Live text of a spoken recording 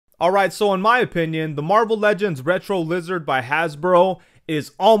Alright, so in my opinion, the Marvel Legends Retro Lizard by Hasbro is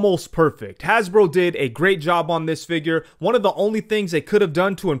almost perfect. Hasbro did a great job on this figure. One of the only things they could have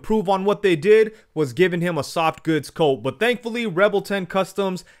done to improve on what they did was giving him a soft goods coat. But thankfully, Rebel10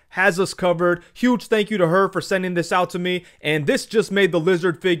 Customs has us covered. Huge thank you to her for sending this out to me. And this just made the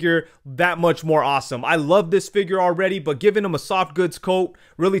lizard figure that much more awesome. I love this figure already, but giving him a soft goods coat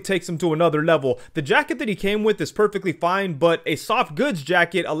really takes him to another level. The jacket that he came with is perfectly fine, but a soft goods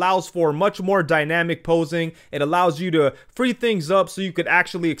jacket allows for much more dynamic posing. It allows you to free things up so you could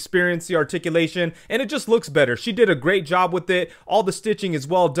actually experience the articulation, and it just looks better. She did a great job with it. All the stitching is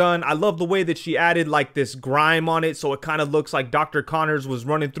well done. I love the way that she added like this grime on it, so it kind of looks like Dr. Connors was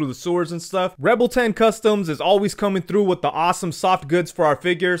running through the sewers and stuff. Rebel10 Customs is always coming through with the awesome soft goods for our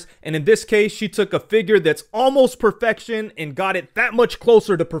figures, and in this case, she took a figure that's almost perfection and got it that much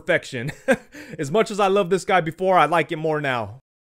closer to perfection. As much as I love this guy before, I like it more now.